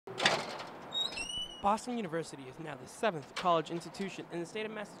Boston University is now the seventh college institution in the state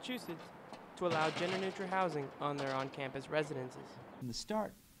of Massachusetts to allow gender-neutral housing on their on-campus residences. From the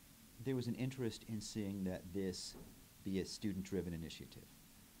start, there was an interest in seeing that this be a student-driven initiative.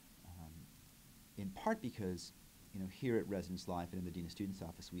 In part because, here at Residence Life and in the Dean of Students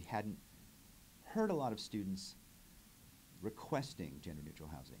office, we hadn't heard a lot of students requesting gender-neutral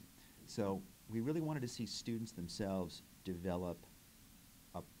housing. So we really wanted to see students themselves develop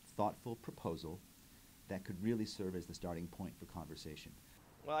a thoughtful proposal that could really serve as the starting point for conversation.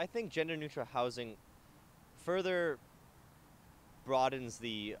 Well, I think gender-neutral housing further broadens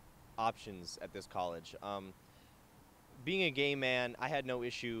the options at this college. Being a gay man, I had no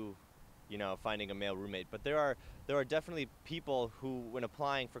issue, finding a male roommate. But there are definitely people who, when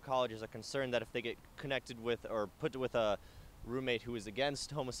applying for colleges, are concerned that if they get connected with or put with a roommate who is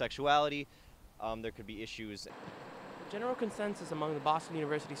against homosexuality, there could be issues. The general consensus among the Boston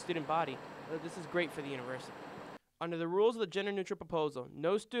University student body is that this is great for the university. Under the rules of the gender-neutral proposal,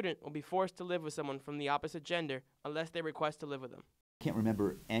 no student will be forced to live with someone from the opposite gender unless they request to live with them. I can't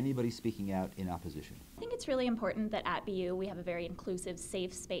remember anybody speaking out in opposition. I think it's really important that at BU we have a very inclusive,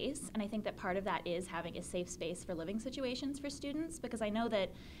 safe space, and I think that part of that is having a safe space for living situations for students, because I know that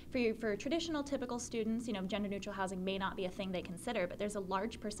for traditional, typical students, gender-neutral housing may not be a thing they consider, but there's a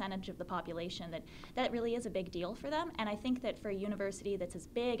large percentage of the population that really is a big deal for them, and I think that for a university that's as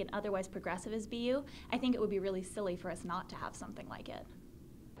big and otherwise progressive as BU, I think it would be really silly for us not to have something like it.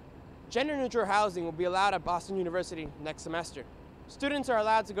 Gender-neutral housing will be allowed at Boston University next semester. Students are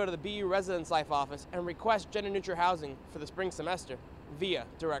allowed to go to the BU Residence Life office and request gender-neutral housing for the spring semester via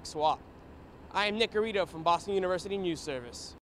direct swap. I am Nick Garrido from Boston University News Service.